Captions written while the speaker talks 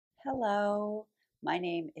Hello, my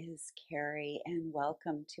name is Carrie and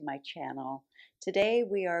welcome to my channel. Today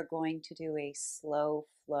we are going to do a slow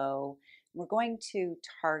flow. We're going to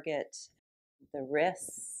target the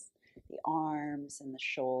wrists, the arms, and the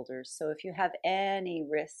shoulders. So if you have any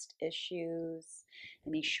wrist issues,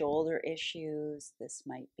 any shoulder issues, this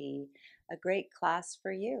might be a great class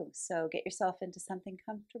for you. So get yourself into something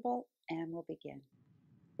comfortable and we'll begin.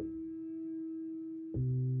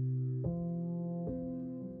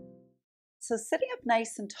 So sitting up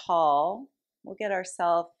nice and tall, we'll get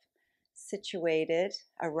ourselves situated,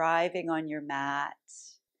 arriving on your mat,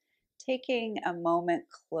 taking a moment,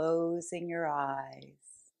 closing your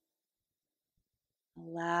eyes,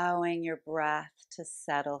 allowing your breath to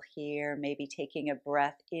settle here, maybe taking a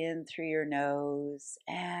breath in through your nose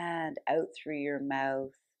and out through your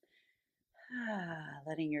mouth,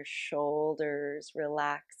 letting your shoulders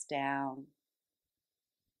relax down.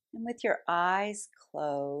 And with your eyes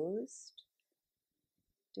closed,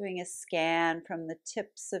 doing a scan from the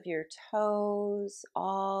tips of your toes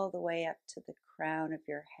all the way up to the crown of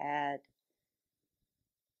your head.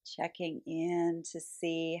 Checking in to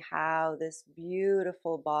see how this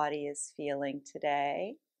beautiful body is feeling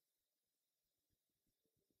today.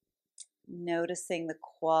 Noticing the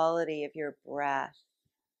quality of your breath.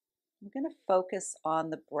 We're going to focus on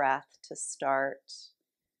the breath to start.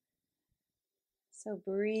 So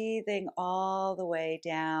breathing all the way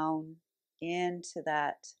down into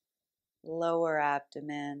that lower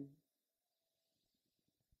abdomen.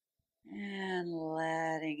 And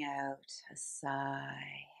letting out a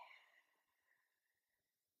sigh.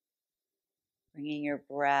 Bringing your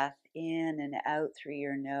breath in and out through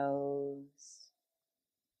your nose.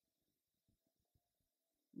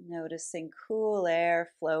 Noticing cool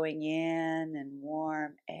air flowing in and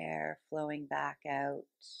warm air flowing back out.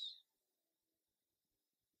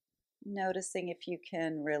 Noticing if you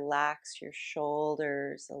can relax your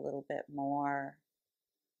shoulders a little bit more.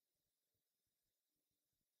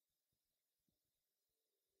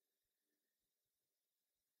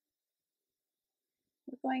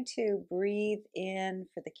 We're going to breathe in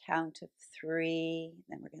for the count of 3,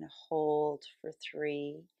 then we're going to hold for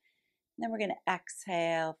 3, and then we're going to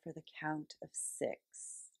exhale for the count of 6.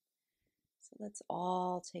 So let's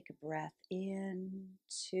all take a breath in,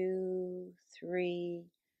 2, 3,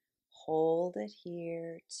 hold it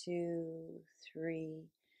here, 2, 3,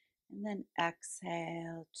 and then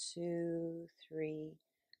exhale, 2, 3,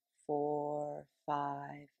 4,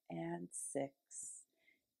 5, and 6.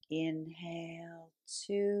 Inhale,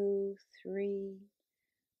 2, 3,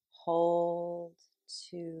 hold,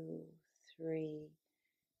 2, 3,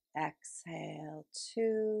 exhale,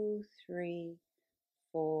 2, 3,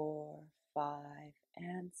 4, 5,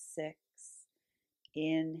 and 6.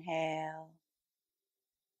 Inhale,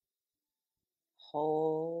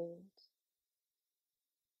 hold,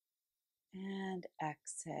 and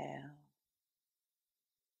exhale.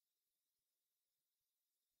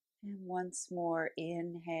 And once more,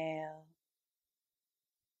 inhale,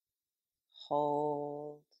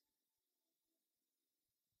 hold,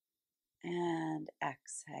 and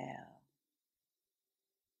exhale.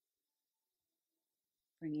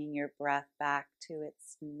 Bringing your breath back to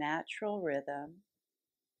its natural rhythm.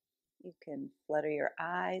 You can flutter your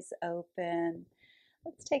eyes open.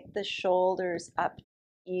 Let's take the shoulders up to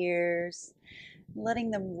ears, letting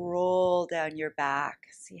them roll down your back.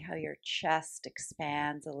 See how your chest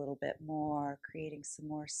expands a little bit more, creating some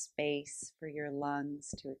more space for your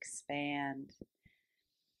lungs to expand.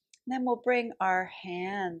 And then we'll bring our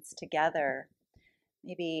hands together,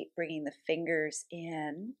 maybe bringing the fingers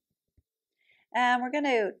in. And we're going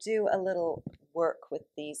to do a little work with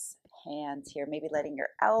these hands here, maybe letting your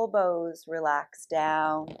elbows relax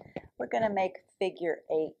down. We're going to make figure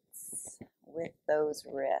 8s with those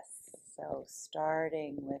wrists. So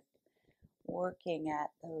starting with working at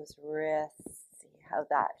those wrists, see how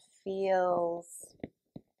that feels.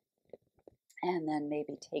 And then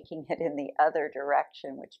maybe taking it in the other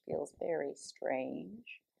direction, which feels very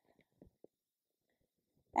strange.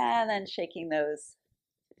 And then shaking those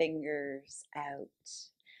fingers out.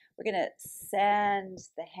 We're going to send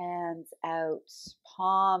the hands out.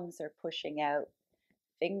 Palms are pushing out,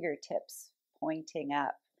 fingertips pointing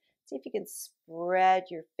up. See if you can spread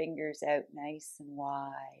your fingers out nice and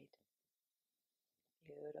wide.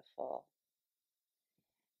 Beautiful.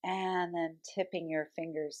 And then tipping your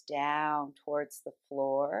fingers down towards the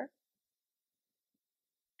floor.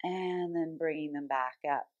 And then bringing them back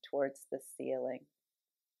up towards the ceiling.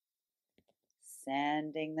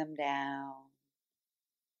 Sending them down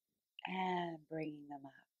and bringing them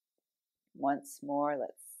up. Once more,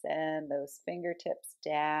 let's send those fingertips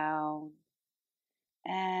down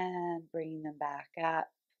and bringing them back up.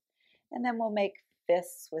 And then we'll make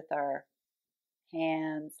fists with our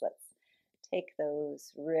hands. Let's take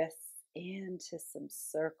those wrists into some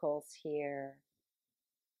circles here.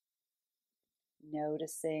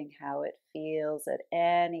 Noticing how it feels at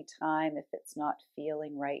any time. If it's not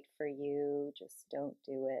feeling right for you, just don't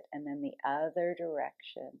do it. And then the other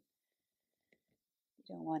direction. You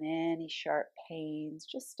don't want any sharp pains,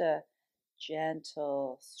 just a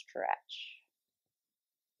gentle stretch.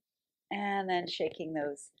 And then shaking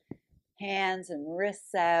those hands and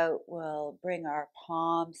wrists out, we'll bring our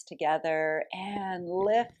palms together and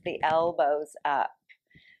lift the elbows up.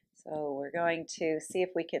 So we're going to see if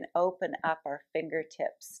we can open up our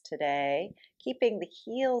fingertips today, keeping the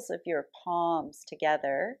heels of your palms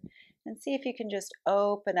together, and see if you can just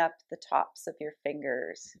open up the tops of your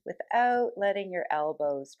fingers without letting your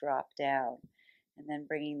elbows drop down. And then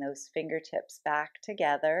bringing those fingertips back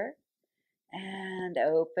together and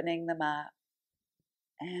opening them up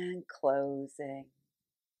and closing,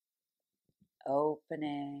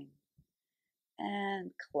 opening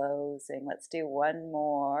and closing. Let's do one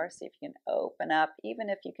more. See if you can open up, even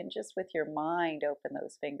if you can just with your mind open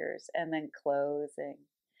those fingers, and then closing.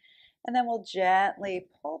 And then we'll gently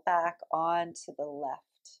pull back onto the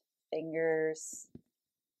left fingers.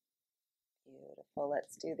 Beautiful.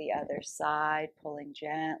 Let's do the other side, pulling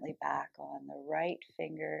gently back on the right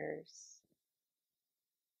fingers.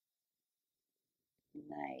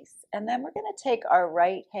 Nice. And then we're going to take our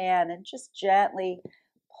right hand and just gently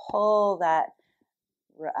pull that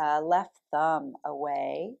left thumb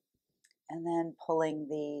away, and then pulling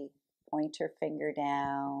the pointer finger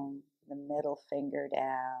down, the middle finger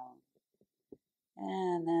down,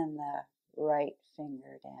 and then the right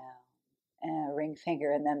finger down, and ring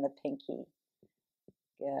finger, and then the pinky.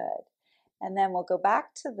 Good. And then we'll go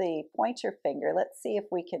back to the pointer finger. Let's see if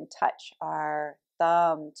we can touch our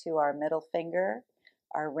thumb to our middle finger,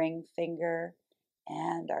 our ring finger,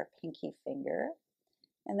 and our pinky finger.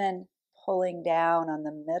 And then pulling down on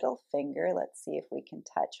the middle finger, let's see if we can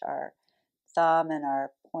touch our thumb and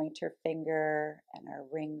our pointer finger and our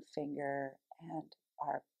ring finger and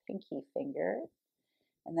our pinky finger.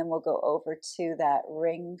 And then we'll go over to that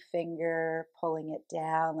ring finger, pulling it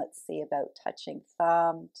down. Let's see about touching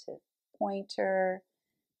thumb to pointer,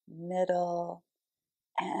 middle,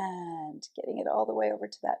 and getting it all the way over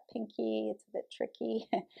to that pinky. It's a bit tricky.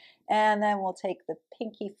 And then we'll take the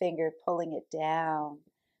pinky finger, pulling it down.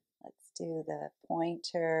 Let's do the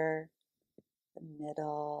pointer, the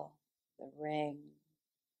middle, the ring.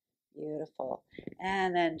 Beautiful.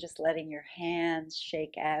 And then just letting your hands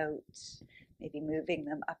shake out, maybe moving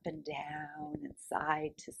them up and down and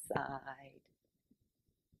side to side.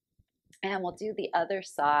 And we'll do the other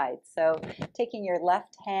side. So taking your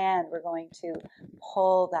left hand, we're going to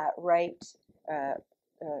pull that right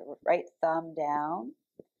thumb down,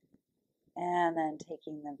 and then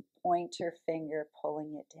taking the pointer finger,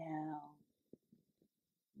 pulling it down,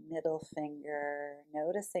 middle finger,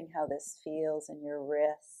 noticing how this feels in your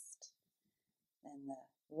wrist, then the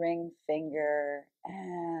ring finger,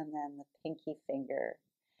 and then the pinky finger.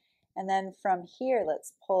 And then from here,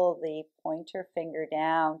 let's pull the pointer finger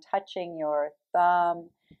down, touching your thumb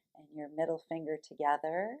and your middle finger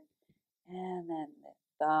together, and then the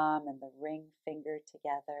thumb and the ring finger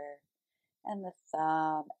together, and the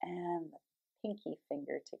thumb and the pinky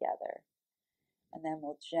finger together. And then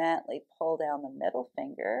we'll gently pull down the middle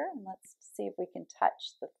finger, and let's see if we can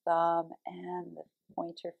touch the thumb and the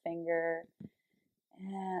pointer finger,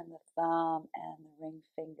 and the thumb and the ring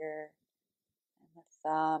finger, and the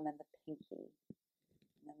thumb and the pinky.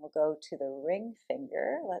 And then we'll go to the ring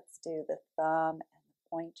finger. Let's do the thumb and the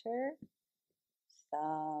pointer,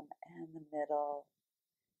 thumb and the middle,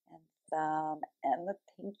 and thumb and the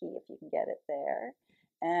pinky, if you can get it there.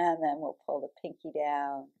 And then we'll pull the pinky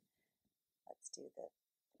down. Let's do the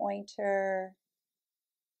pointer,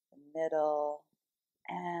 the middle,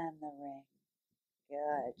 and the ring.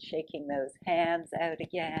 Good. Shaking those hands out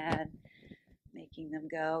again, making them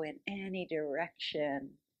go in any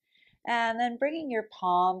direction. And then bringing your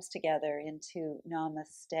palms together into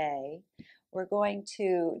Namaste. We're going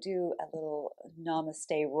to do a little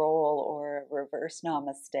Namaste roll or reverse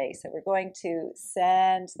Namaste. So we're going to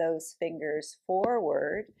send those fingers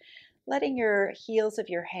forward, letting your heels of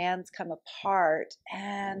your hands come apart,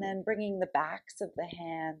 and then bringing the backs of the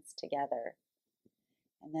hands together.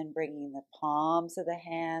 And then bringing the palms of the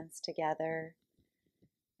hands together,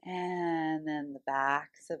 and then the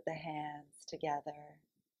backs of the hands together.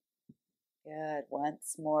 Good.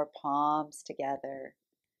 Once more, palms together,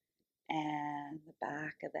 and the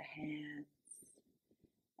back of the hands,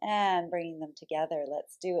 and bringing them together.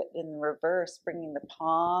 Let's do it in reverse, bringing the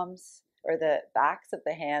palms or the backs of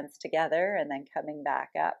the hands together and then coming back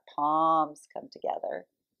up. Palms come together.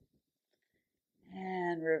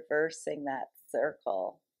 And reversing that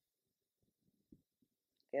circle.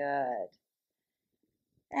 Good.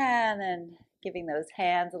 And then giving those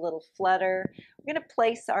hands a little flutter. We're going to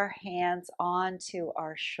place our hands onto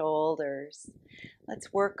our shoulders.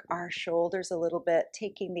 Let's work our shoulders a little bit,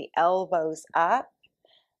 taking the elbows up,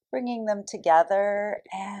 bringing them together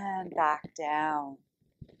and back down.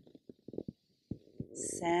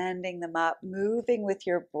 Sending them up, moving with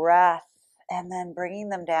your breath, and then bringing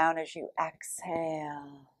them down as you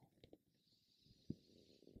exhale.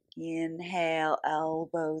 Inhale,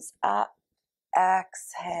 elbows up.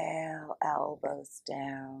 Exhale, elbows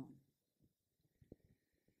down.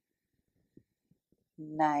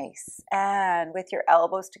 Nice. And with your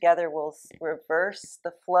elbows together, we'll reverse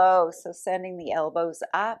the flow. So sending the elbows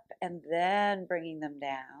up and then bringing them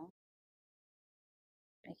down.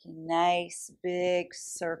 Making nice big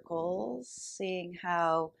circles, seeing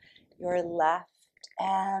how your left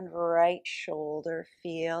and right shoulder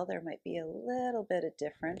feel. There might be a little bit of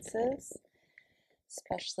differences,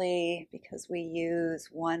 especially because we use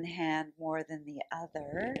one hand more than the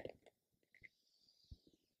other.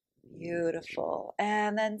 Beautiful.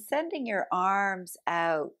 And then sending your arms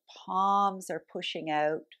out. Palms are pushing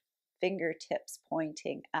out, fingertips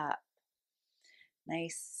pointing up.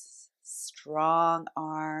 Nice, strong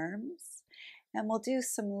arms. And we'll do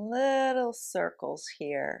some little circles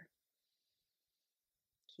here.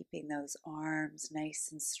 Keeping those arms nice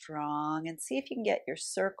and strong. And see if you can get your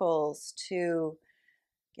circles to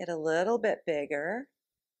get a little bit bigger.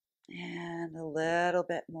 And a little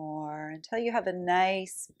bit more until you have a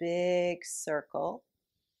nice big circle.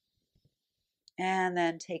 And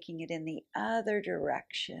then taking it in the other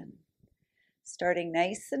direction. Starting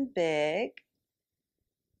nice and big.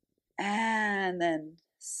 And then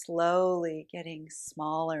slowly getting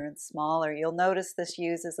smaller and smaller. You'll notice this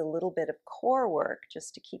uses a little bit of core work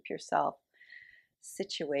just to keep yourself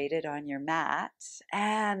situated on your mat.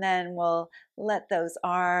 And then we'll let those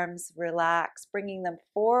arms relax, bringing them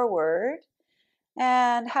forward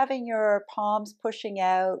and having your palms pushing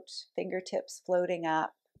out, fingertips floating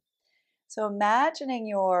up. So imagining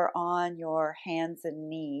you're on your hands and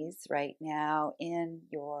knees right now in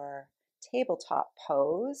your tabletop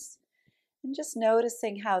pose and just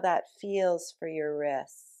noticing how that feels for your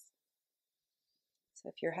wrists. So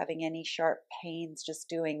if you're having any sharp pains just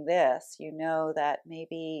doing this, you know that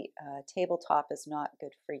maybe tabletop is not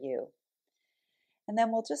good for you. And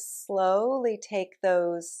then we'll just slowly take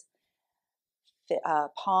those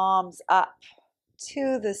palms up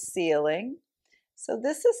to the ceiling. So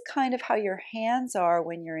this is kind of how your hands are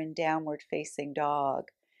when you're in downward facing dog.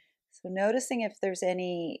 So noticing if there's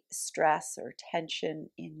any stress or tension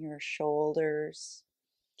in your shoulders.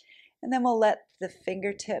 And then we'll let the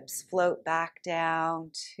fingertips float back down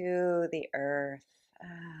to the earth,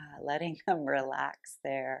 letting them relax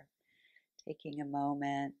there. Taking a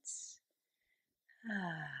moment.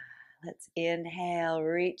 Let's inhale,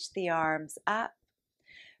 reach the arms up,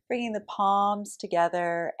 bringing the palms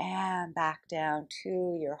together and back down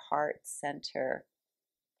to your heart center.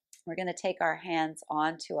 We're going to take our hands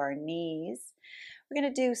onto our knees. We're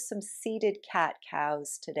going to do some seated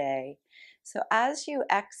cat-cows today. So as you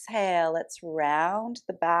exhale, let's round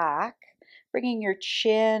the back, bringing your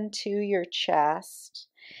chin to your chest.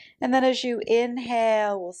 And then as you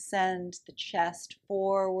inhale, we'll send the chest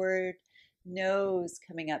forward, nose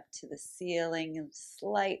coming up to the ceiling, and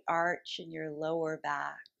slight arch in your lower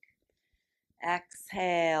back.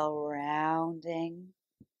 Exhale, rounding.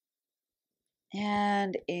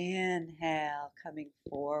 And inhale, coming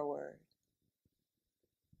forward.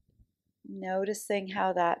 Noticing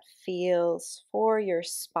how that feels for your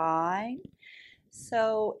spine.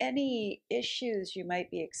 So any issues you might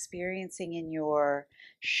be experiencing in your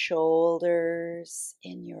shoulders,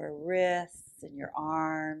 in your wrists, in your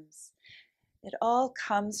arms, it all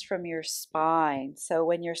comes from your spine. So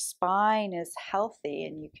when your spine is healthy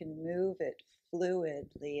and you can move it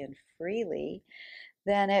fluidly and freely,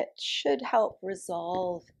 then it should help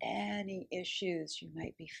resolve any issues you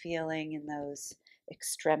might be feeling in those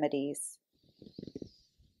extremities.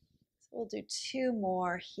 So we'll do two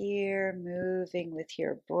more here, moving with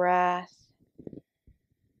your breath.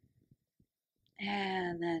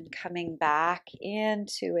 And then coming back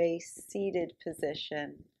into a seated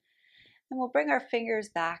position. And we'll bring our fingers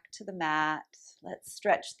back to the mat. Let's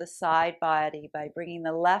stretch the side body by bringing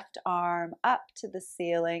the left arm up to the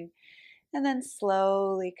ceiling and then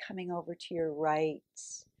slowly coming over to your right.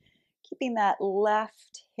 Keeping that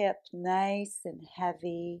left hip nice and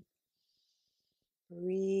heavy.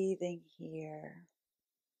 Breathing here.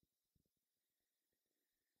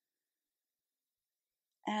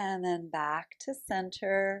 And then back to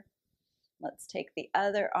center. Let's take the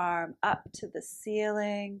other arm up to the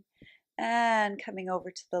ceiling and coming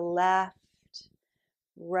over to the left.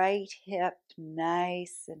 Right hip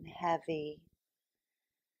nice and heavy.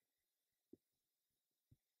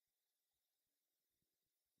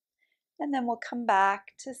 And then we'll come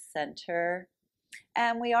back to center.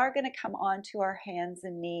 And we are going to come onto our hands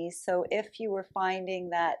and knees. So if you were finding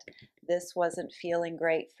that this wasn't feeling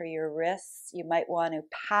great for your wrists, you might want to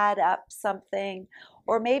pad up something,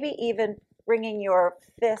 or maybe even bringing your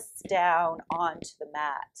fists down onto the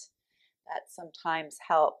mat. That sometimes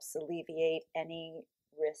helps alleviate any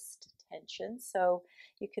wrist tension. So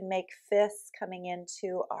you can make fists coming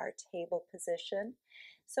into our table position.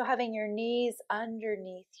 So having your knees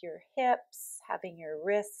underneath your hips, having your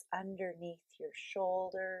wrists underneath your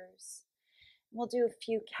shoulders. We'll do a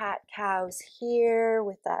few cat-cows here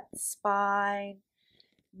with that spine,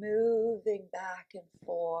 moving back and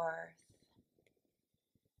forth.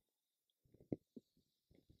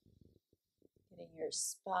 Getting your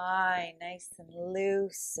spine nice and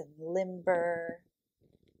loose and limber,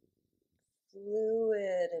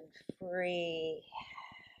 fluid and free.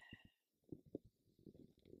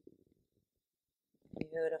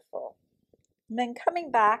 Beautiful. And then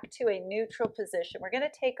coming back to a neutral position, we're going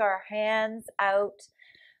to take our hands out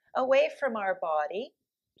away from our body.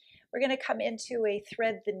 We're going to come into a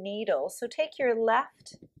thread the needle. So take your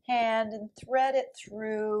left hand and thread it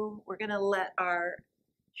through. We're going to let our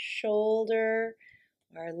shoulder,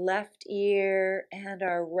 our left ear, and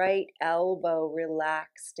our right elbow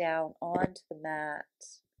relax down onto the mat.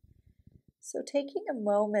 So taking a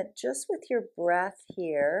moment just with your breath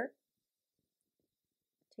here,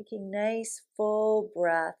 taking nice full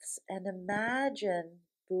breaths, and imagine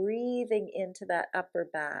breathing into that upper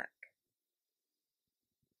back.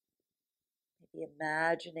 Maybe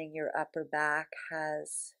imagining your upper back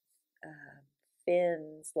has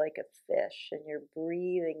fins like a fish and you're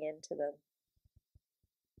breathing into them.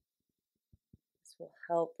 This will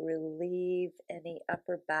help relieve any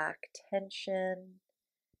upper back tension,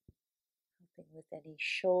 helping with any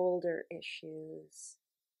shoulder issues.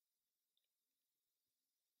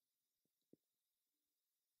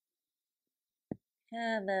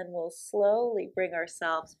 And then we'll slowly bring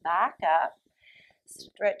ourselves back up,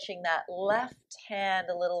 stretching that left hand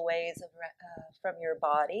a little ways from your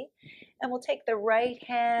body. And we'll take the right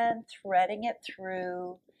hand, threading it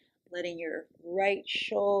through, letting your right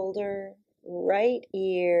shoulder, right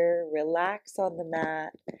ear relax on the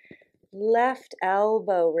mat. Left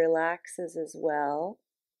elbow relaxes as well.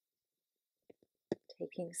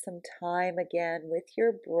 Taking some time again with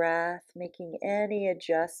your breath, making any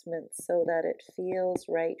adjustments so that it feels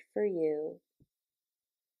right for you.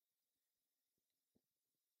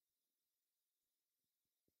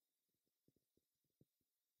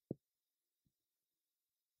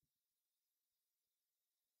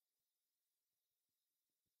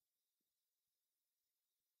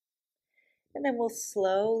 And then we'll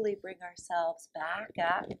slowly bring ourselves back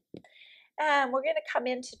up. And we're going to come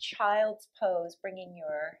into child's pose, bringing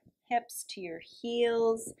your hips to your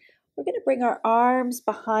heels. We're going to bring our arms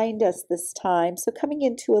behind us this time. So coming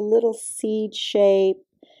into a little seed shape,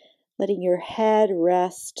 letting your head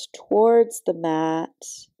rest towards the mat.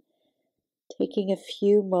 Taking a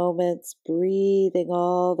few moments, breathing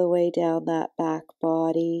all the way down that back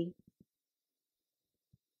body.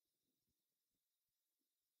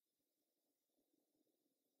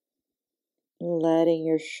 Letting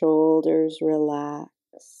your shoulders relax.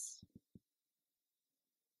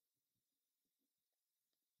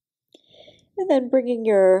 And then bringing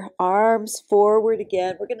your arms forward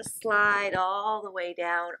again. We're going to slide all the way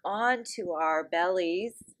down onto our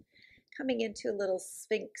bellies, coming into a little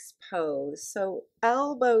Sphinx pose. So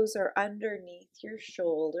elbows are underneath your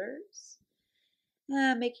shoulders.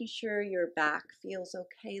 Making sure your back feels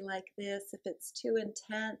okay like this. If it's too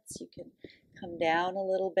intense, you can come down a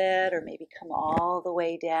little bit or maybe come all the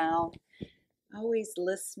way down. Always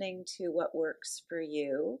listening to what works for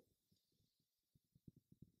you.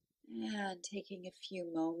 And taking a few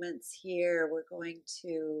moments here, we're going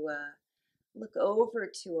to look over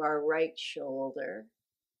to our right shoulder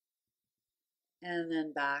and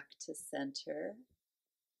then back to center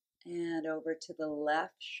and over to the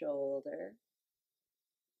left shoulder,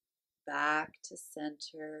 back to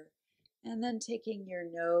center, and then taking your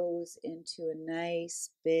nose into a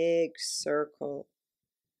nice big circle.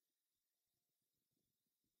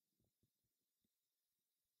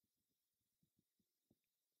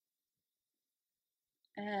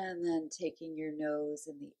 And then taking your nose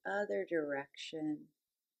in the other direction.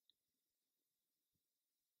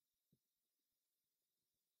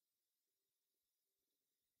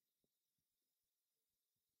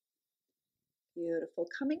 Beautiful.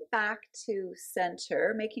 Coming back to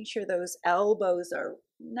center, making sure those elbows are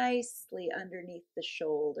nicely underneath the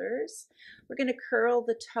shoulders. We're going to curl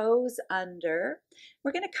the toes under.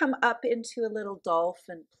 We're going to come up into a little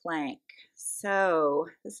dolphin plank. So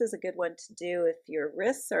this is a good one to do if your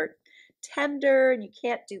wrists are tender and you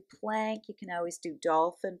can't do plank. You can always do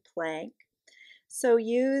dolphin plank. So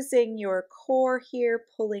using your core here,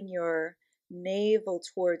 pulling your navel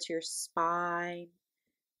towards your spine,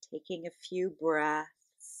 taking a few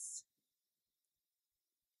breaths.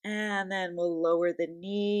 And then we'll lower the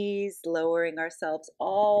knees, lowering ourselves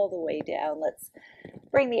all the way down. Let's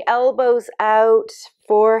bring the elbows out,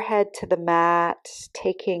 forehead to the mat,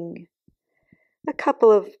 taking a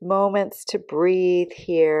couple of moments to breathe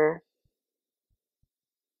here.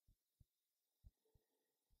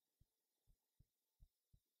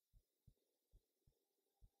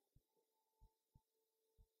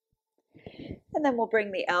 And then we'll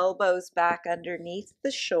bring the elbows back underneath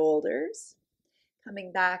the shoulders.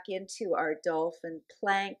 Coming back into our dolphin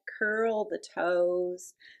plank, curl the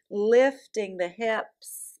toes, lifting the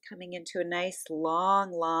hips, coming into a nice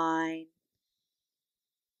long line.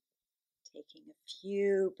 Taking a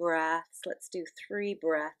few breaths. Let's do 3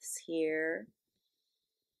 breaths here.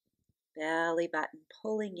 Belly button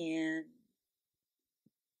pulling in.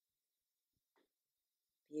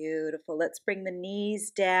 Beautiful. Let's bring the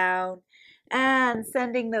knees down and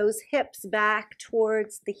sending those hips back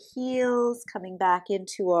towards the heels, coming back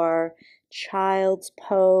into our child's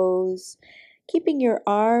pose. Keeping your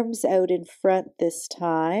arms out in front this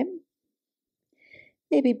time.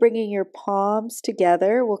 Maybe bringing your palms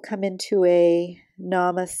together. We'll come into a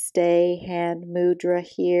namaste hand mudra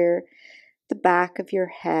here, the back of your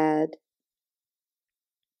head.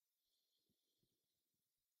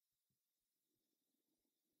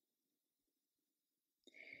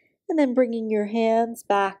 And then bringing your hands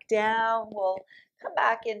back down, we'll come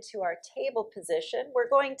back into our table position. We're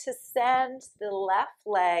going to send the left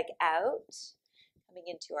leg out, coming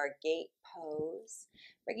into our gate pose,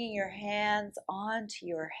 bringing your hands onto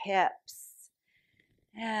your hips,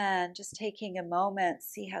 and just taking a moment,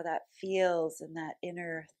 see how that feels in that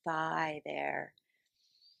inner thigh there.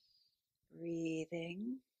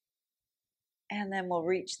 Breathing. And then we'll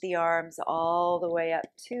reach the arms all the way up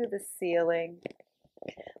to the ceiling.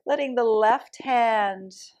 Letting the left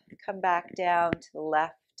hand come back down to the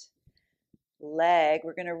left leg.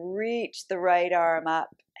 We're going to reach the right arm up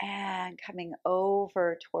and coming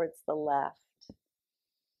over towards the left.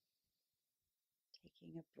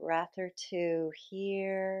 Taking a breath or two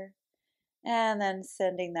here. And then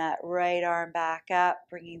sending that right arm back up,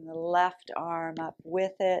 bringing the left arm up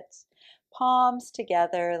with it. Palms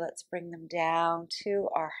together, let's bring them down to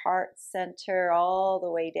our heart center, all the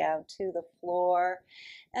way down to the floor.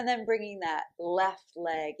 And then bringing that left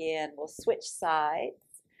leg in. We'll switch sides.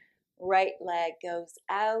 Right leg goes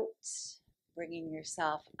out, bringing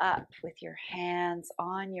yourself up with your hands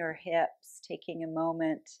on your hips, taking a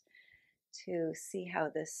moment to see how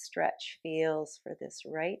this stretch feels for this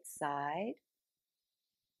right side.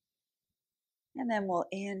 And then we'll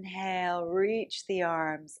inhale, reach the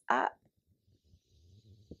arms up.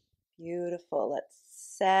 Beautiful. Let's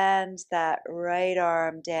send that right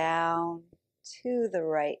arm down to the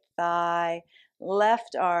right thigh,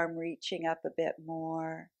 left arm reaching up a bit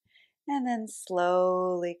more, and then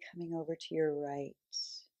slowly coming over to your right.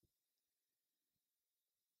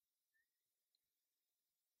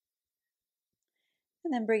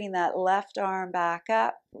 And then bringing that left arm back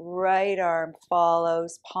up, right arm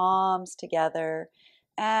follows, palms together,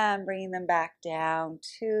 and bringing them back down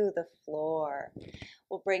to the floor.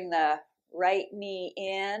 We'll bring the right knee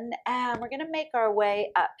in, and we're going to make our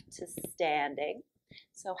way up to standing.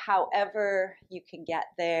 So however you can get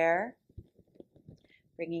there,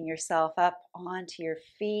 bringing yourself up onto your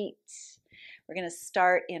feet. We're going to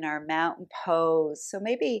start in our mountain pose. So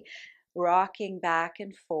maybe rocking back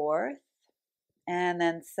and forth, and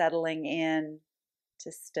then settling in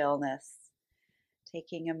to stillness.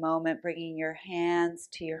 Taking a moment, bringing your hands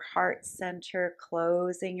to your heart center,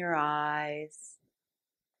 closing your eyes.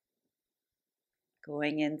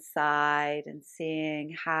 Going inside and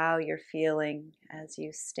seeing how you're feeling as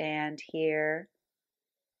you stand here.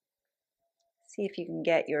 See if you can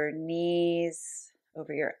get your knees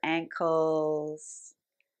over your ankles,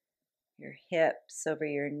 your hips over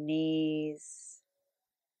your knees,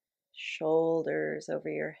 shoulders over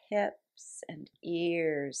your hips, and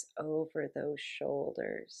ears over those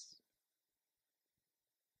shoulders.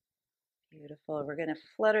 Beautiful. We're going to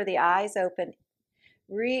flutter the eyes open,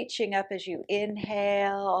 reaching up as you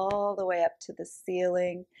inhale all the way up to the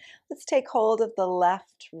ceiling. Let's take hold of the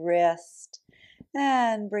left wrist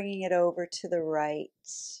and bringing it over to the right.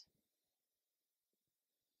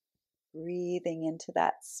 Breathing into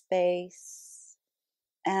that space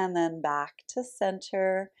and then back to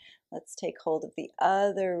center. Let's take hold of the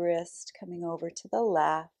other wrist coming over to the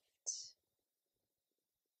left.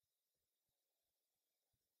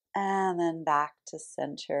 And then back to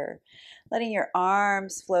center. Letting your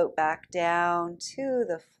arms float back down to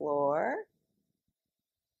the floor.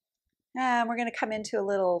 And we're going to come into a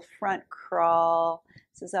little front crawl.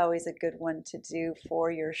 This is always a good one to do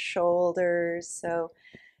for your shoulders. So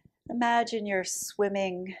imagine you're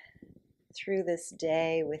swimming through this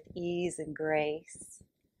day with ease and grace.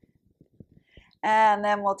 And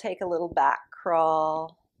then we'll take a little back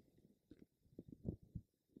crawl.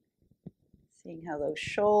 Seeing how those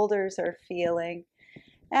shoulders are feeling.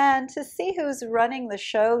 And to see who's running the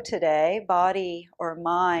show today, body or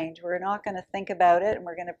mind, we're not going to think about it, and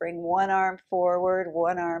we're going to bring one arm forward,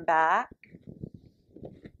 one arm back.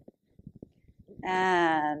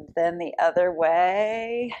 And then the other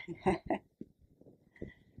way.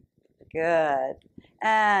 Good.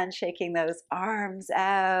 And shaking those arms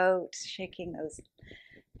out, shaking those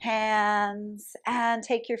hands, and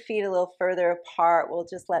take your feet a little further apart. We'll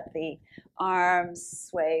just let the arms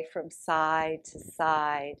sway from side to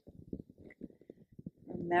side.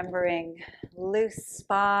 Remembering loose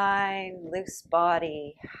spine, loose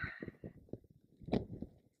body.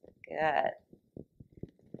 Good.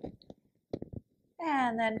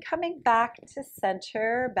 And then coming back to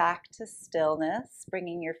center, back to stillness,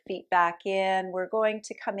 bringing your feet back in. We're going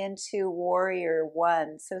to come into warrior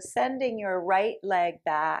one. So sending your right leg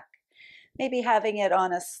back, maybe having it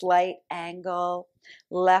on a slight angle.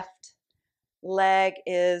 Left leg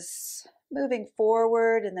is moving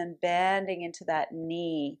forward and then bending into that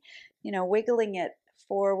knee. You know, wiggling it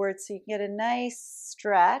forward so you can get a nice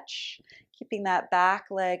stretch, keeping that back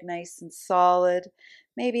leg nice and solid.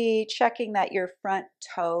 Maybe checking that your front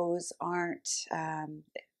toes aren't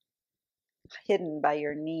hidden by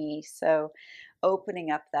your knee. So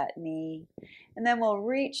opening up that knee. And then we'll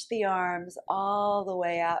reach the arms all the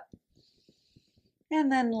way up.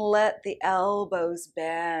 And then let the elbows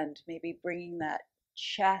bend, maybe bringing that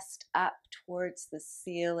chest up towards the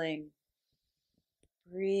ceiling.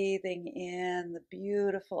 Breathing in the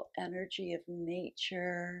beautiful energy of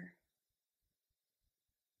nature.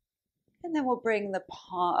 And then we'll bring the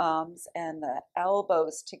palms and the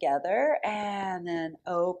elbows together and then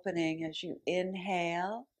opening as you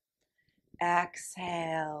inhale.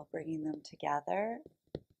 Exhale, bringing them together.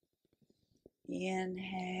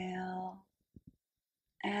 Inhale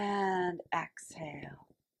and exhale.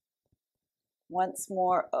 Once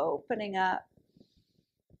more, opening up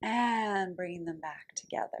and bringing them back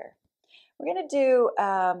together. We're going to do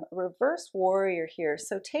reverse warrior here.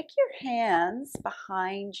 So take your hands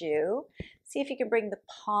behind you. See if you can bring the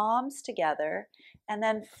palms together and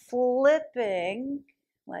then flipping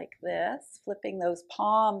like this, flipping those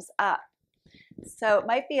palms up. So it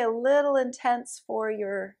might be a little intense for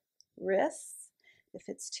your wrists. If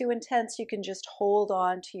it's too intense, you can just hold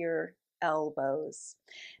on to your elbows.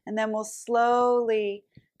 And then we'll slowly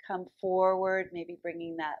come forward, maybe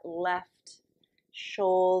bringing that left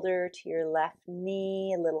shoulder to your left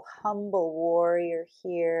knee, a little humble warrior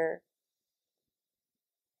here.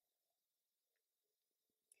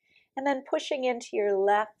 And then pushing into your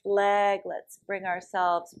left leg, let's bring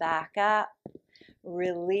ourselves back up,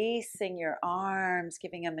 releasing your arms,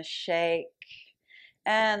 giving them a shake,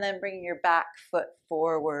 and then bringing your back foot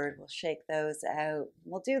forward. We'll shake those out.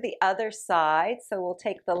 We'll do the other side, so we'll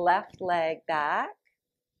take the left leg back,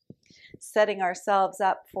 setting ourselves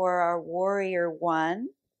up for our warrior one,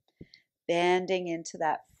 bending into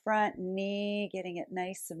that front knee, getting it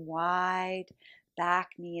nice and wide.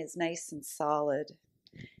 Back knee is nice and solid.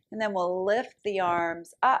 And then we'll lift the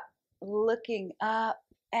arms up, looking up,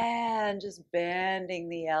 and just bending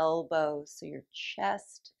the elbows so your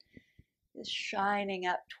chest is shining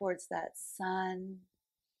up towards that sun.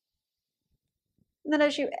 And then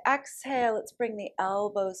as you exhale, let's bring the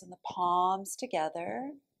elbows and the palms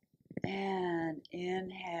together. And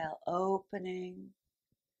inhale, opening.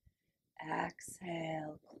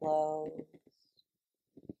 Exhale, close.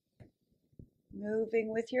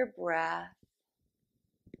 Moving with your breath.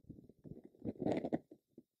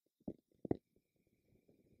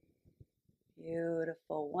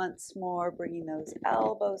 Beautiful. Once more, bringing those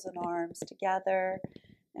elbows and arms together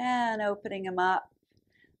and opening them up.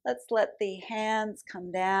 Let's let the hands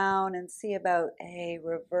come down and see about a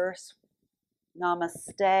reverse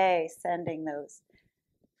Namaste, sending those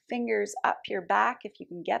fingers up your back if you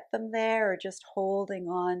can get them there, or just holding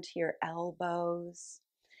on to your elbows.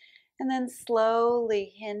 And then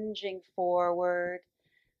slowly hinging forward,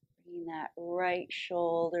 bringing that right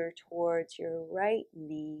shoulder towards your right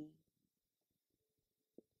knee.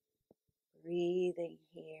 Breathing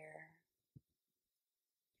here.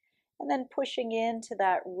 And then pushing into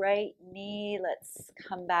that right knee, let's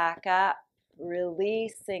come back up,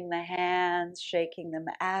 releasing the hands, shaking them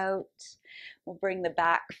out. We'll bring the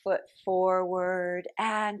back foot forward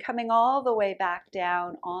and coming all the way back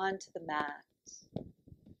down onto the mat.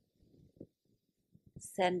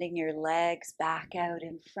 Sending your legs back out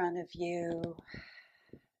in front of you.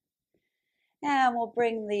 And we'll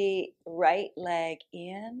bring the right leg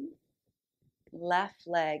in, left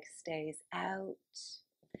leg stays out.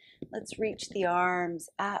 Let's reach the arms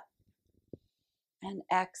up and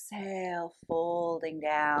exhale, folding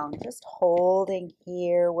down, just holding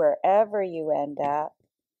here wherever you end up.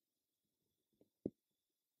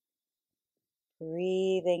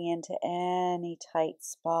 Breathing into any tight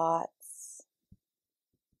spots.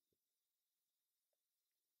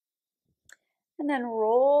 And then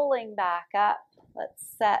rolling back up, let's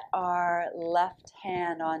set our left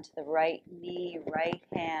hand onto the right knee, right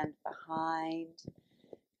hand behind.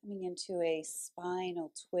 Coming into a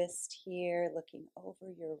spinal twist here, looking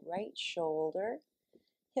over your right shoulder.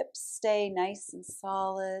 Hips stay nice and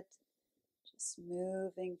solid, just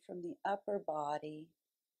moving from the upper body.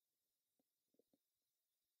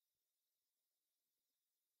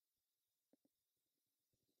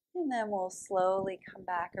 And then we'll slowly come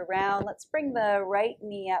back around. Let's bring the right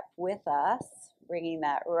knee up with us, bringing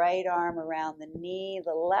that right arm around the knee.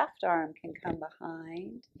 The left arm can come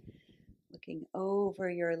behind, looking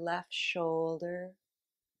over your left shoulder.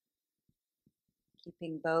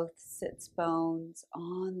 Keeping both sits bones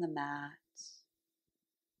on the mat.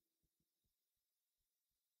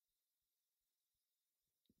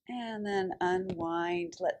 And then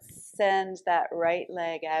unwind. Let's send that right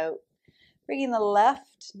leg out. Bringing the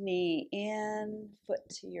left knee in, foot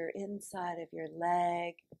to your inside of your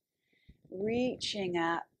leg. Reaching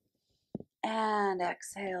up. And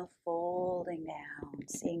exhale, folding down.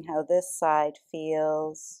 Seeing how this side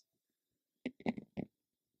feels.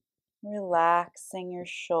 Relaxing your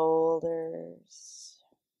shoulders.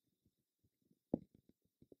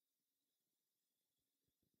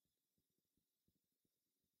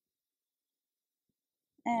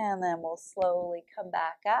 And then we'll slowly come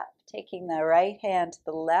back up, taking the right hand to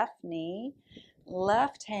the left knee,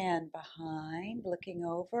 left hand behind, looking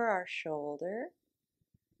over our shoulder.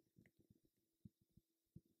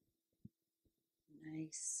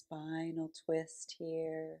 Nice spinal twist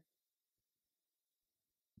here.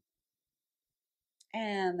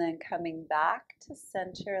 And then coming back to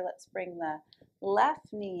center, let's bring the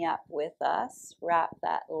left knee up with us. Wrap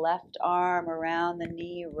that left arm around the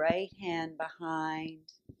knee, right hand behind.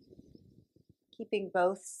 Keeping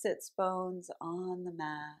both sits bones on the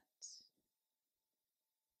mat.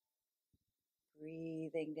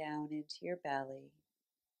 Breathing down into your belly.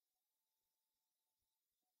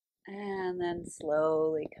 And then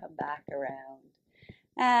slowly come back around.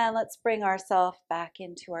 And let's bring ourselves back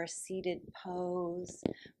into our seated pose.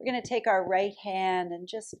 We're going to take our right hand and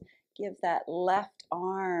just give that left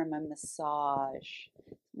arm a massage.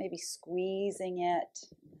 Maybe squeezing it,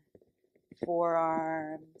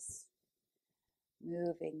 forearms,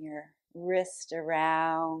 moving your wrist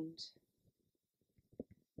around,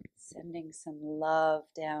 sending some love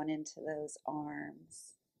down into those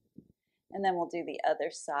arms. And then we'll do the other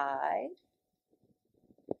side.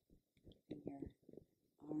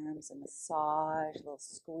 Arms, a massage, a little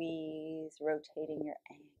squeeze, rotating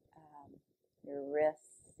your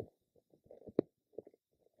wrists.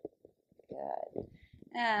 Good.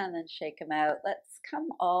 And then shake them out. Let's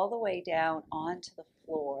come all the way down onto the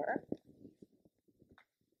floor.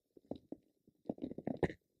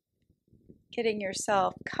 Getting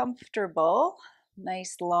yourself comfortable.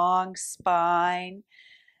 Nice long spine.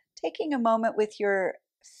 Taking a moment with your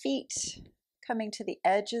feet coming to the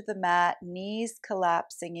edge of the mat, knees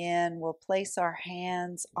collapsing in. We'll place our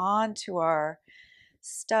hands onto our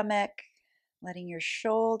stomach, letting your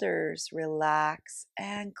shoulders relax,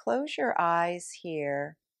 and close your eyes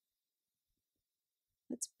here.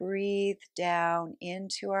 Let's breathe down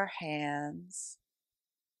into our hands.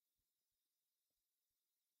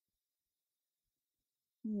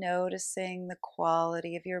 Noticing the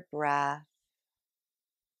quality of your breath.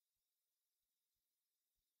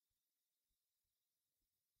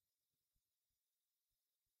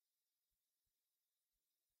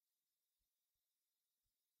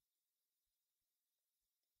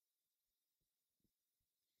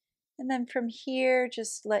 And then from here,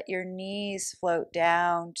 just let your knees float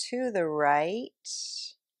down to the right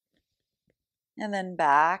and then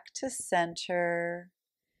back to center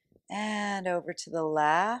and over to the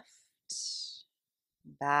left,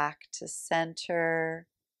 back to center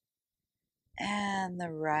and the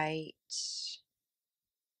right.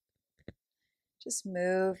 Just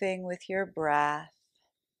moving with your breath.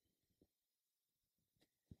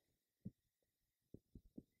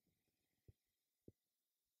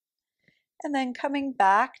 And then coming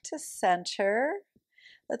back to center,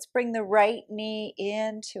 let's bring the right knee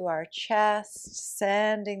into our chest,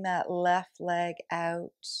 sending that left leg out,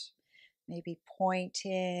 maybe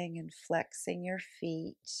pointing and flexing your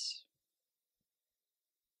feet.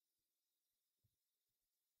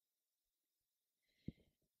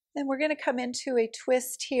 Then we're going to come into a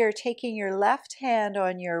twist here, taking your left hand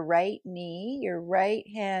on your right knee. Your right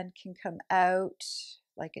hand can come out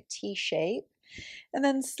like a T shape. And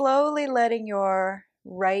then slowly letting your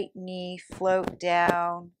right knee float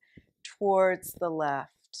down towards the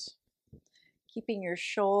left. Keeping your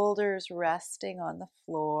shoulders resting on the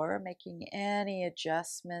floor, making any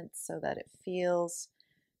adjustments so that it feels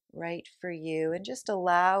right for you. And just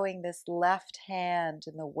allowing this left hand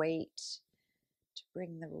and the weight to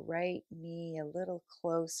bring the right knee a little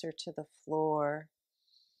closer to the floor.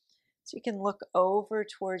 So you can look over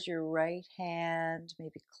towards your right hand,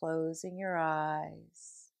 maybe closing your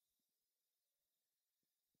eyes.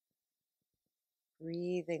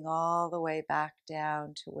 Breathing all the way back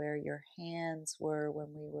down to where your hands were when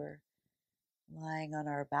we were lying on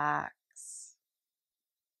our backs.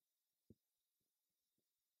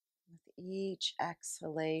 With each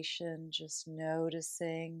exhalation, just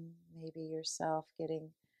noticing maybe yourself getting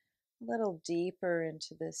a little deeper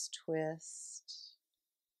into this twist.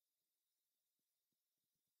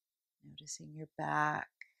 Noticing your back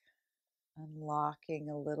unlocking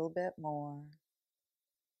a little bit more.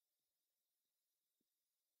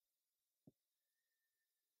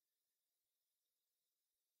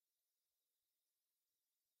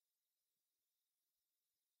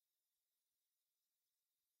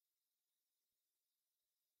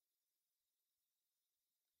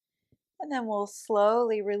 And then we'll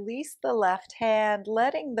slowly release the left hand,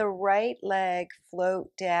 letting the right leg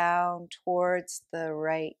float down towards the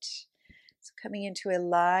right. So coming into a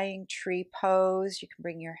lying tree pose, you can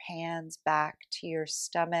bring your hands back to your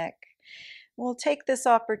stomach. We'll take this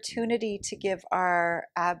opportunity to give our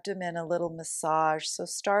abdomen a little massage. So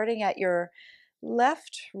starting at your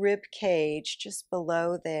left rib cage, just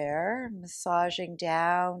below there, massaging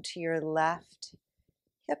down to your left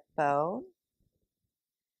hip bone.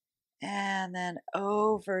 And then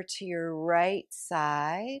over to your right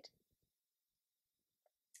side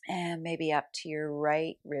and maybe up to your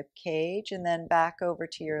right rib cage and then back over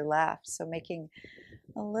to your left. So making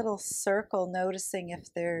a little circle, noticing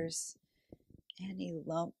if there's any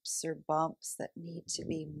lumps or bumps that need to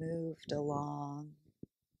be moved along.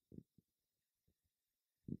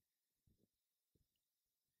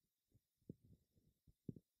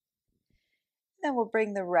 Then we'll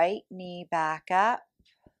bring the right knee back up.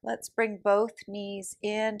 Let's bring both knees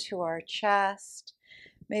into our chest,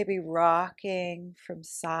 maybe rocking from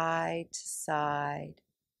side to side.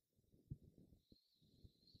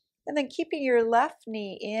 And then keeping your left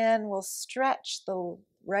knee in, we'll stretch the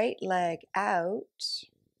right leg out.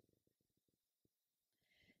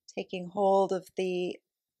 Taking hold of the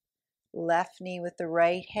left knee with the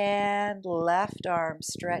right hand, left arm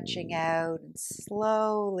stretching out, and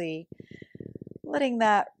slowly letting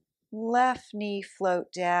that left knee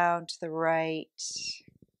float down to the right.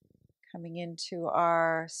 Coming into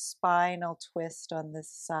our spinal twist on this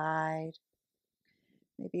side.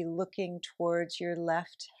 Maybe looking towards your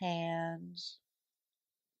left hand.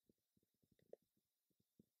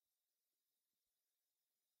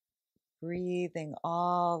 Breathing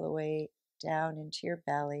all the way down into your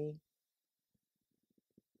belly.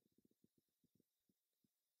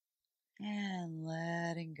 And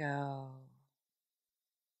letting go.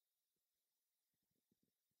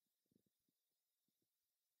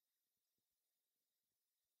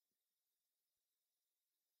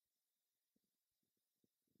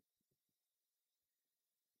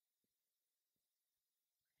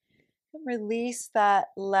 And release that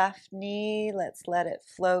left knee. Let's let it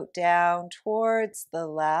float down towards the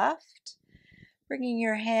left. Bringing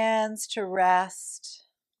your hands to rest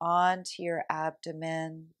onto your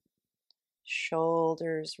abdomen.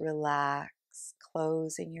 Shoulders relax.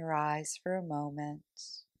 Closing your eyes for a moment.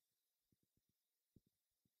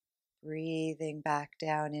 Breathing back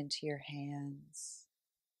down into your hands.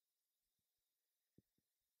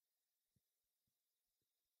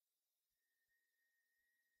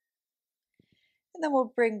 And then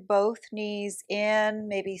we'll bring both knees in,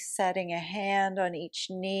 maybe setting a hand on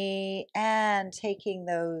each knee and taking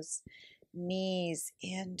those knees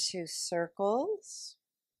into circles.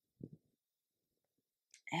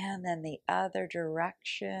 And then the other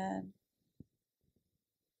direction.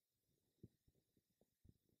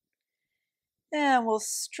 And we'll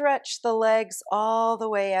stretch the legs all the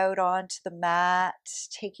way out onto the mat,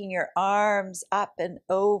 taking your arms up and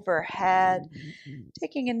overhead,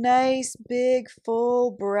 taking a nice big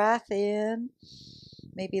full breath in,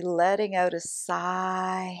 maybe letting out a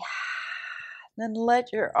sigh. Then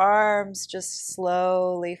let your arms just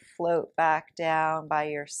slowly float back down by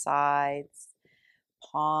your sides,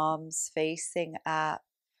 palms facing up,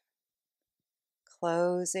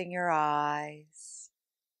 closing your eyes.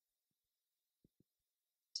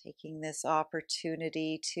 Taking this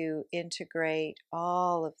opportunity to integrate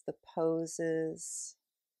all of the poses,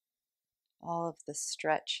 all of the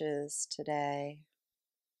stretches today.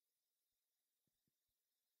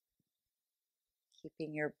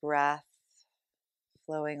 Keeping your breath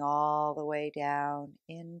flowing all the way down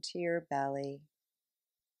into your belly.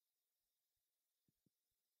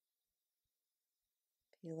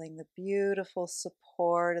 Feeling the beautiful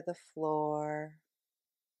support of the floor.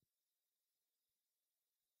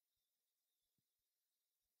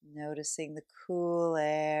 Noticing the cool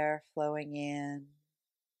air flowing in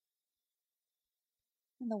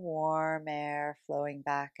and the warm air flowing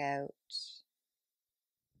back out.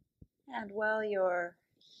 And while you're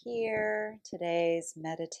here, today's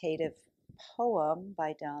meditative poem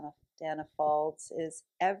by Dana Faulds is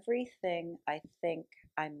Everything I Think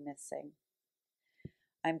I'm Missing.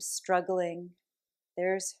 I'm struggling.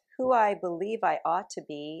 There's who I believe I ought to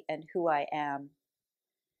be and who I am.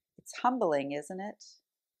 It's humbling, isn't it?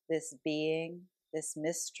 This being, this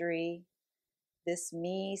mystery, this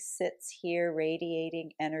me sits here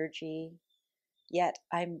radiating energy, yet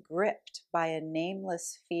I'm gripped by a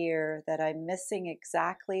nameless fear that I'm missing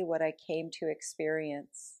exactly what I came to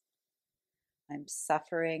experience. I'm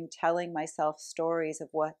suffering, telling myself stories of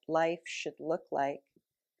what life should look like,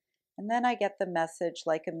 and then I get the message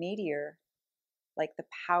like a meteor, like the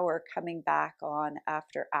power coming back on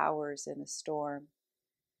after hours in a storm.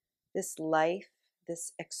 This life,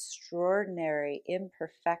 this extraordinary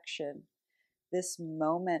imperfection, this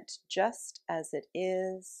moment just as it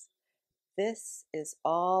is, this is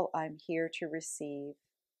all I'm here to receive.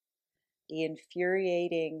 The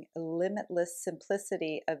infuriating, limitless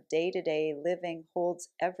simplicity of day-to-day living holds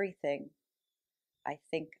everything I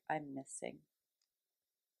think I'm missing.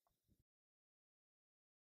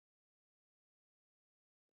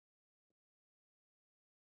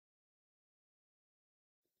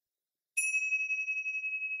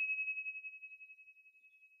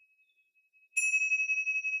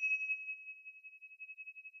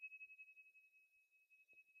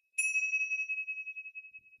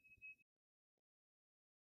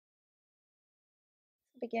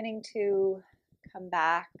 Beginning to come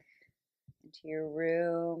back into your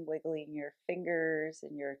room, wiggling your fingers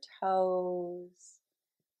and your toes.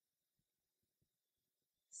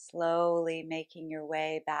 Slowly making your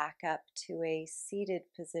way back up to a seated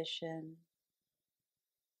position.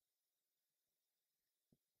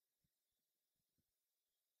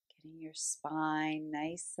 Getting your spine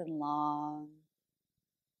nice and long,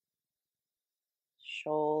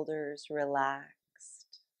 shoulders relaxed.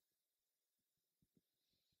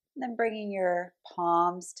 And then bringing your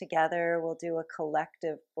palms together, we'll do a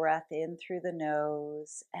collective breath in through the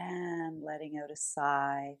nose and letting out a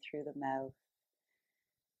sigh through the mouth.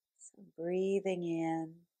 So breathing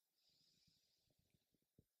in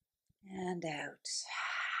and out.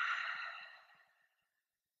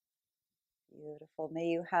 Beautiful. May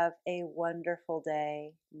you have a wonderful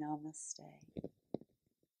day. Namaste.